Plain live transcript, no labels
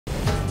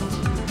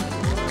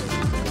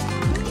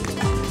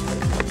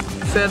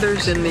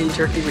feathers in the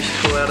turkey we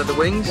should pull out of the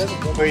wings.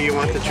 Where you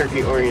want the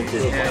turkey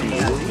oriented. Yeah. Do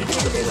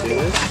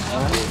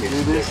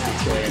this.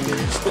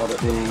 The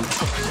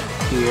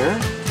turkey here.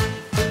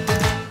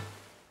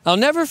 I'll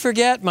never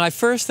forget my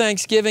first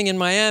Thanksgiving in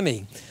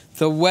Miami.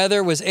 The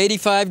weather was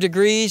 85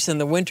 degrees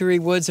and the wintry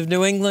woods of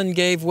New England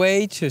gave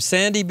way to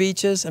sandy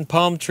beaches and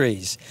palm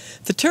trees.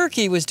 The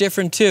turkey was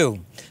different too,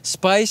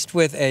 spiced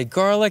with a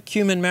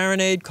garlic-cumin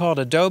marinade called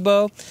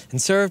adobo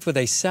and served with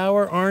a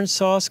sour orange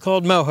sauce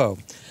called Mojo.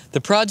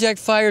 The Project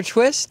Fire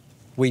twist,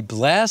 we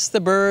blast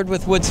the bird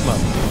with wood smoke.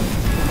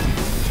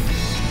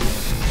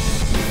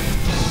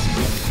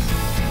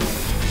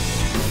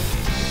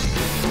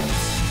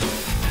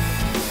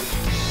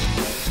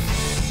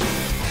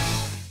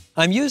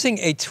 I'm using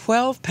a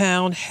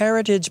 12-pound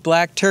Heritage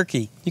black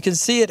turkey. You can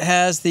see it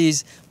has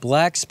these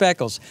black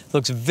speckles.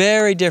 Looks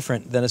very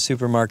different than a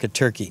supermarket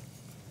turkey.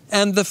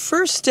 And the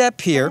first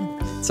step here,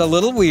 it's a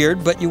little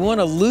weird, but you want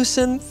to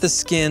loosen the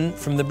skin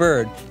from the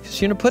bird.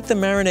 So you're going to put the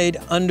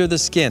marinade under the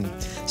skin.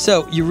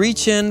 So you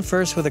reach in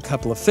first with a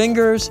couple of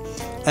fingers,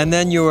 and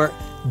then you're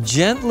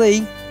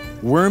gently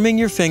worming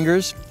your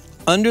fingers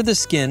under the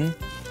skin,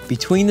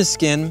 between the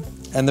skin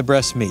and the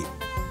breast meat.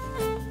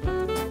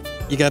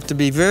 You got to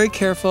be very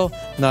careful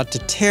not to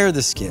tear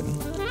the skin.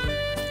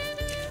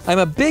 I'm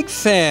a big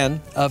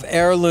fan of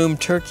heirloom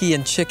turkey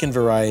and chicken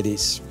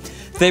varieties.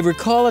 They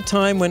recall a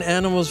time when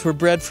animals were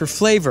bred for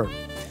flavor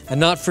and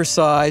not for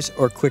size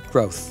or quick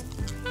growth.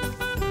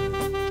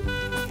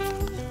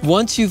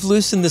 Once you've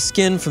loosened the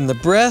skin from the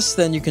breast,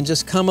 then you can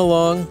just come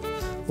along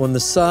on the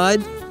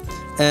side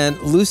and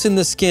loosen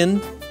the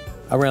skin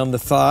around the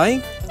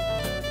thigh.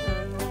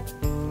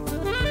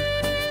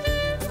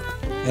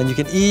 And you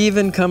can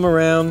even come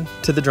around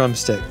to the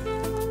drumstick.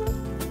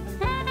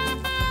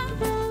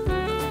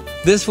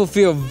 This will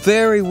feel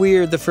very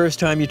weird the first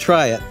time you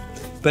try it,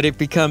 but it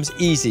becomes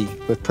easy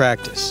with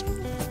practice.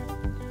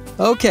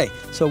 Okay,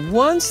 so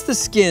once the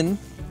skin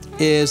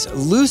is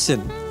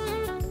loosened,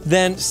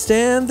 then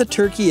stand the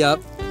turkey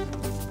up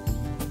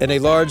in a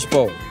large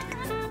bowl.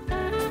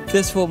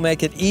 This will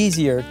make it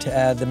easier to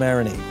add the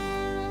marinade.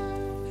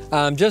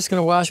 I'm just going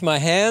to wash my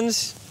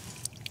hands.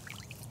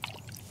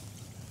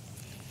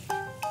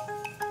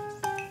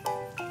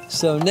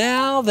 So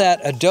now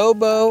that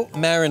adobo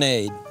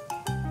marinade,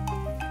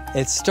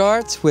 it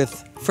starts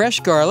with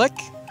fresh garlic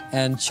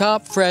and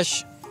chopped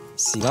fresh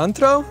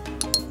cilantro,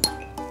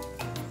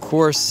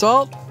 coarse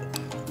salt,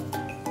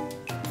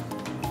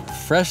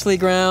 freshly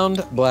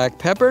ground black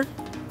pepper,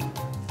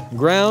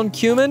 ground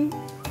cumin,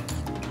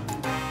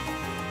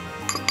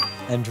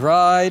 and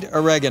dried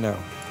oregano.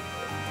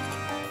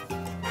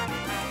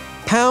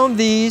 Pound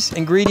these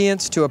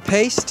ingredients to a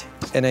paste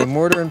in a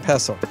mortar and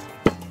pestle.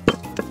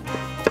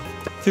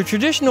 The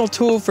traditional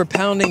tool for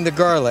pounding the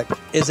garlic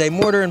is a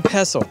mortar and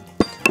pestle,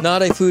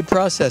 not a food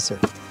processor.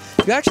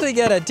 You actually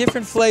get a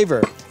different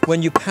flavor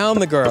when you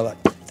pound the garlic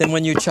than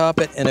when you chop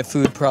it in a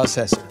food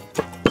processor.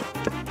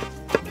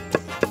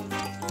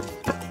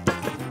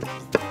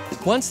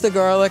 Once the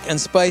garlic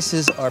and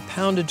spices are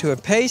pounded to a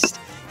paste,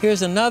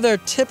 here's another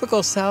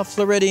typical South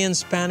Floridian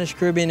Spanish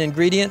Caribbean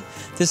ingredient.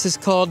 This is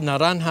called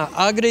naranja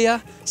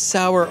agria,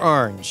 sour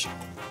orange.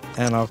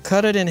 And I'll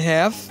cut it in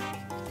half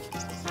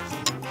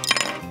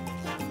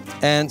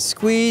and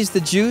squeeze the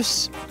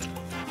juice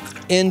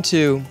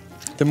into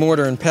the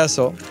mortar and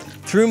pestle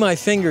through my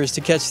fingers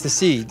to catch the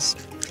seeds.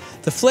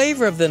 The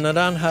flavor of the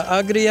naranja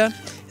agria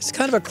is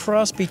kind of a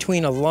cross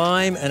between a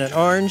lime and an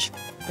orange.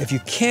 If you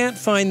can't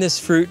find this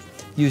fruit,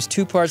 use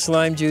 2 parts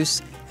lime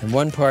juice and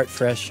 1 part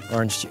fresh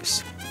orange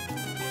juice.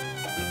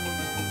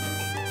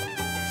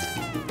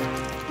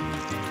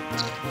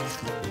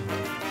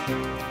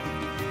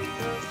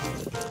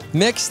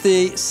 Mix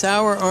the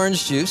sour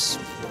orange juice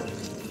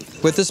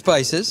with the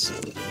spices,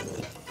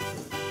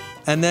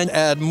 and then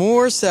add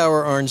more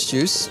sour orange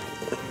juice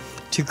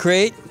to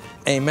create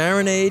a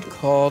marinade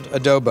called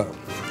adobo.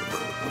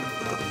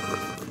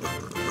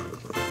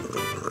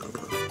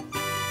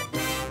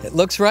 It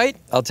looks right.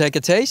 I'll take a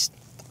taste.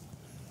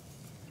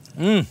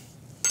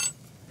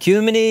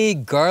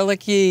 Cuminy,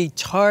 garlicky,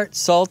 tart,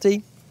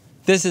 salty.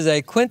 This is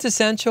a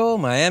quintessential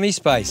Miami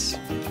spice.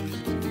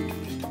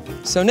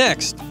 So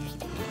next,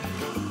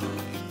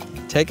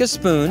 take a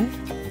spoon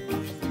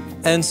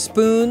and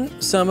spoon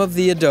some of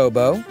the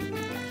adobo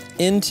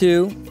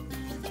into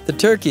the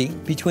turkey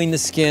between the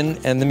skin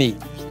and the meat.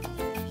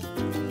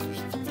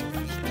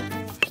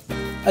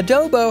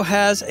 Adobo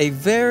has a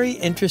very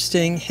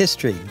interesting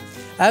history.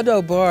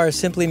 Adobar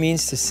simply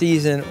means to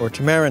season or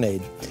to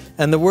marinate,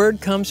 and the word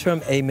comes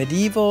from a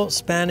medieval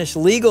Spanish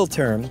legal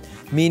term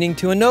meaning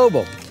to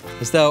ennoble,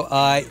 as though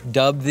I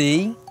dub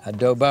thee,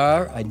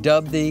 adobar, I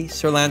dub thee,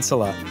 Sir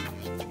Lancelot.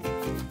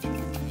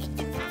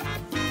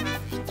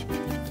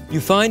 You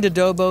find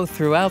adobo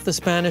throughout the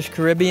Spanish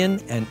Caribbean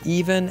and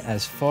even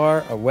as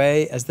far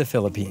away as the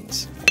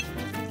Philippines.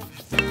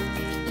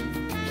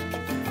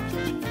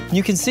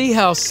 You can see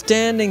how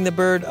standing the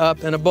bird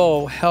up in a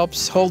bowl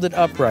helps hold it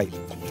upright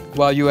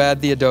while you add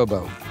the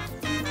adobo.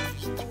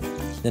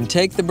 Then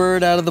take the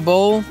bird out of the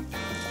bowl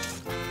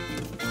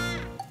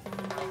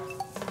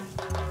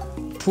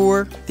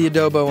pour the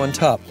adobo on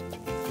top.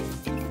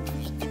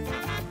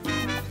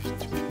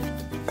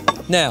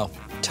 Now,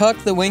 tuck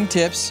the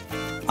wingtips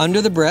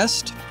under the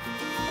breast,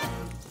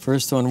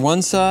 first on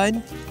one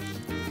side,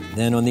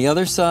 then on the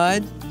other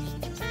side.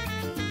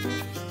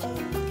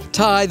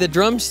 Tie the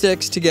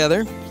drumsticks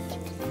together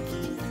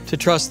to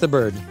truss the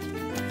bird.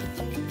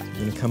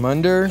 You're gonna come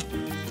under,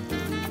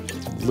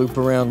 loop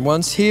around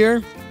once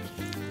here,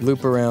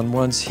 loop around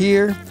once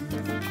here.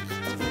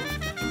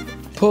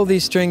 Pull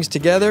these strings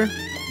together.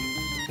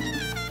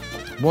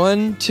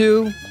 1,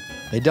 2,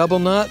 a double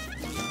knot.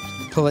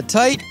 Pull it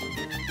tight.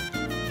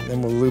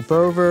 Then we'll loop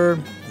over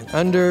and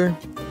under.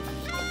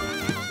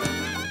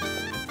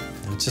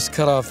 And just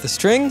cut off the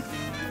string.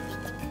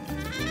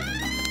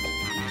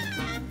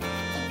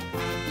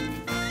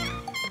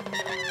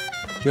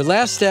 Your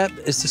last step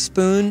is to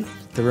spoon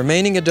the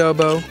remaining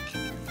adobo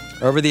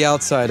over the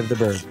outside of the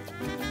bird.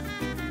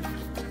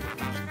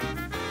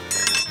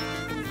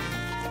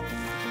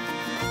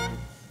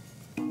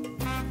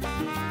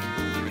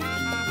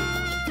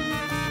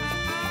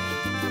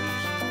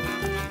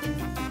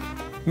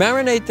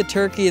 Marinate the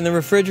turkey in the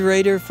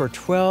refrigerator for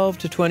 12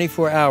 to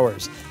 24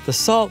 hours. The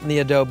salt in the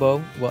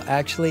adobo will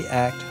actually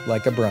act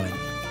like a brine.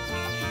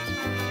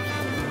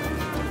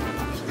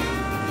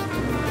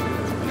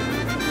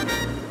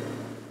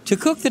 To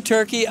cook the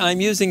turkey,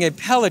 I'm using a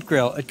pellet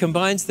grill. It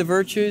combines the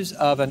virtues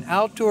of an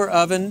outdoor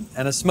oven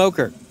and a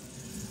smoker.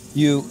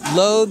 You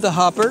load the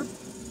hopper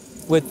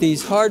with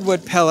these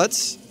hardwood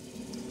pellets.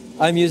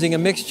 I'm using a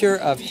mixture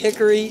of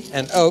hickory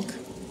and oak.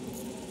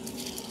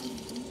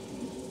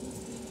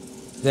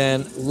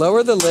 Then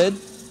lower the lid,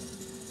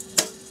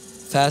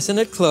 fasten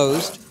it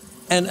closed,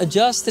 and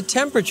adjust the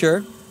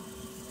temperature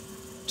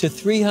to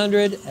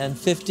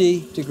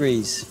 350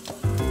 degrees.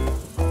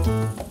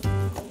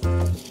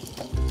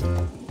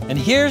 And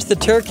here's the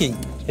turkey.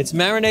 It's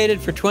marinated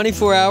for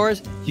 24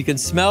 hours. You can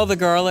smell the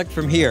garlic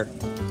from here.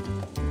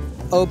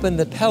 Open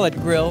the pellet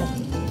grill,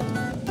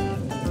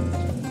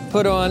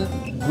 put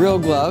on grill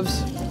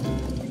gloves,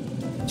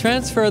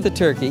 transfer the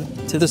turkey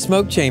to the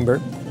smoke chamber,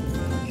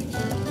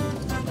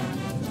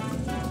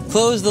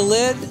 close the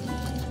lid.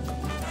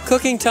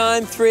 Cooking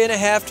time,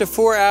 3.5 to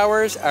 4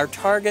 hours. Our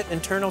target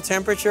internal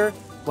temperature,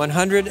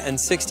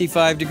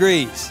 165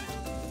 degrees.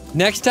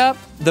 Next up,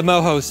 the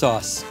Mojo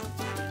sauce.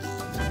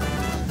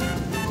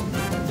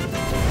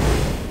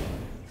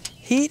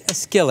 Heat a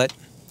skillet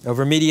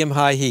over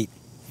medium-high heat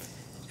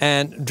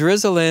and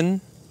drizzle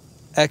in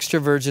extra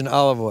virgin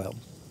olive oil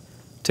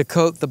to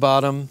coat the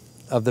bottom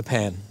of the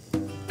pan.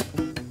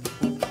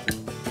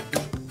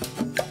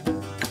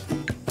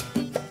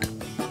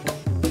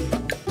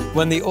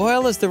 When the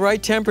oil is the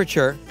right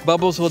temperature,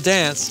 bubbles will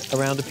dance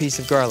around a piece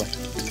of garlic.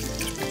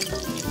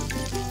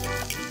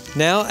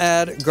 Now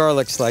add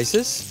garlic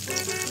slices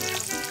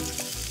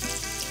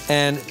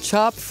and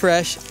chop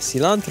fresh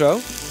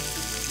cilantro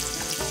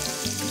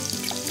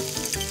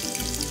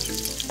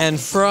and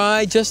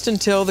fry just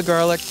until the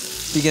garlic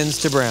begins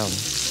to brown.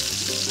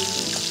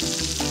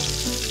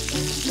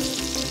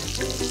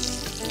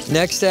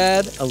 Next,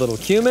 add a little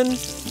cumin,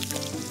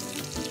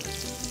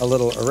 a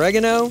little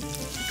oregano.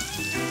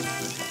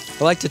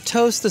 I like to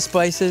toast the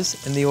spices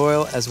in the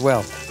oil as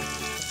well.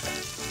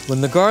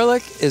 When the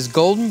garlic is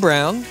golden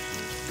brown,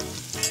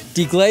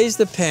 deglaze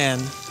the pan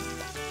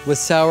with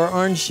sour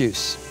orange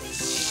juice.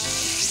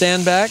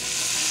 Stand back,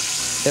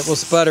 it will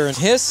sputter and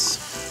hiss.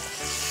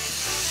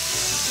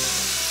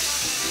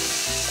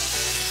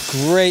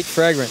 Great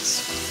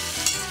fragrance.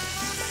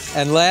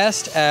 And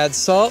last, add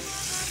salt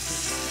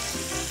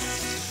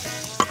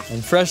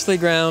and freshly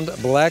ground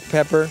black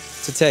pepper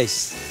to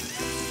taste.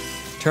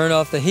 Turn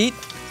off the heat.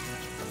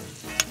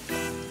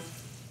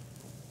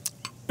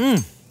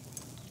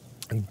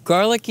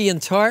 Garlicky and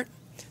tart,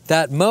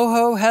 that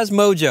Mojo has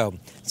mojo.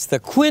 It's the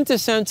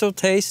quintessential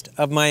taste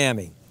of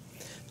Miami.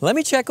 Let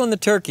me check on the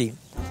turkey.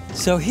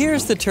 So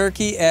here's the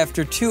turkey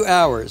after 2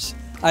 hours.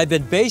 I've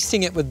been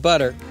basting it with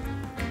butter,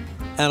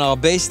 and I'll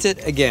baste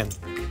it again.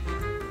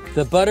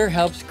 The butter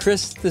helps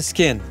crisp the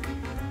skin.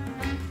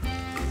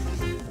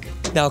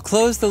 Now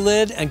close the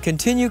lid and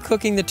continue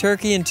cooking the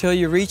turkey until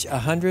you reach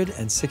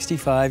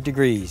 165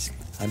 degrees.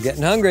 I'm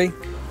getting hungry.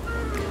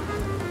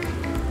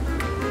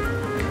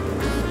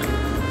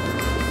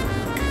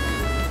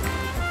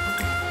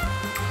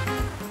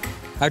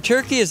 Our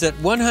turkey is at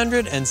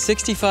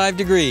 165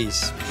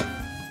 degrees,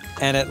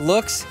 and it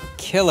looks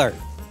killer.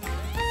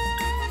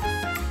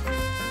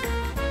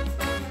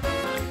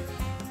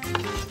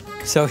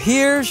 So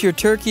here's your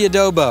turkey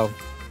adobo.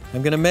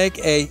 I'm gonna make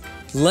a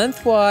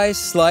lengthwise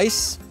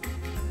slice,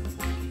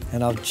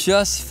 and I'll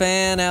just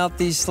fan out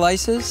these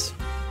slices.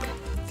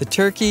 The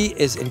turkey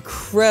is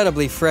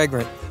incredibly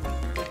fragrant.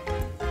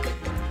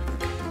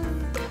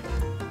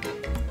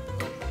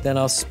 Then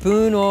I'll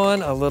spoon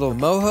on a little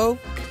mojo.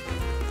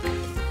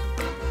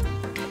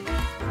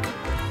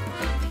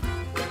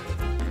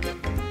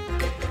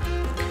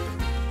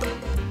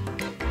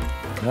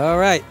 All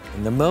right,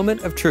 in the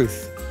moment of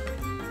truth.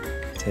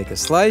 Take a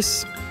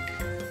slice.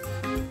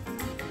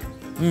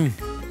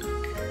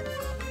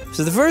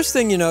 So the first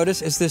thing you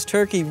notice is this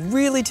turkey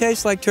really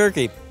tastes like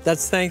turkey.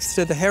 That's thanks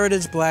to the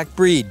Heritage Black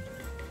breed.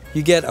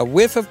 You get a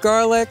whiff of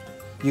garlic,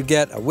 you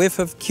get a whiff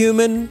of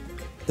cumin,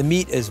 the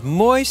meat is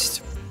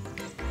moist,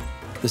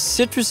 the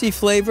citrusy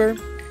flavor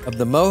of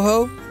the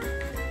Mojo.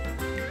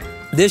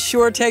 This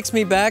sure takes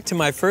me back to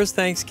my first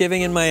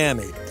Thanksgiving in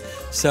Miami.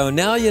 So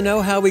now you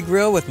know how we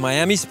grill with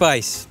Miami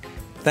Spice.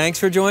 Thanks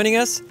for joining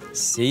us.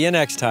 See you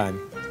next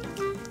time.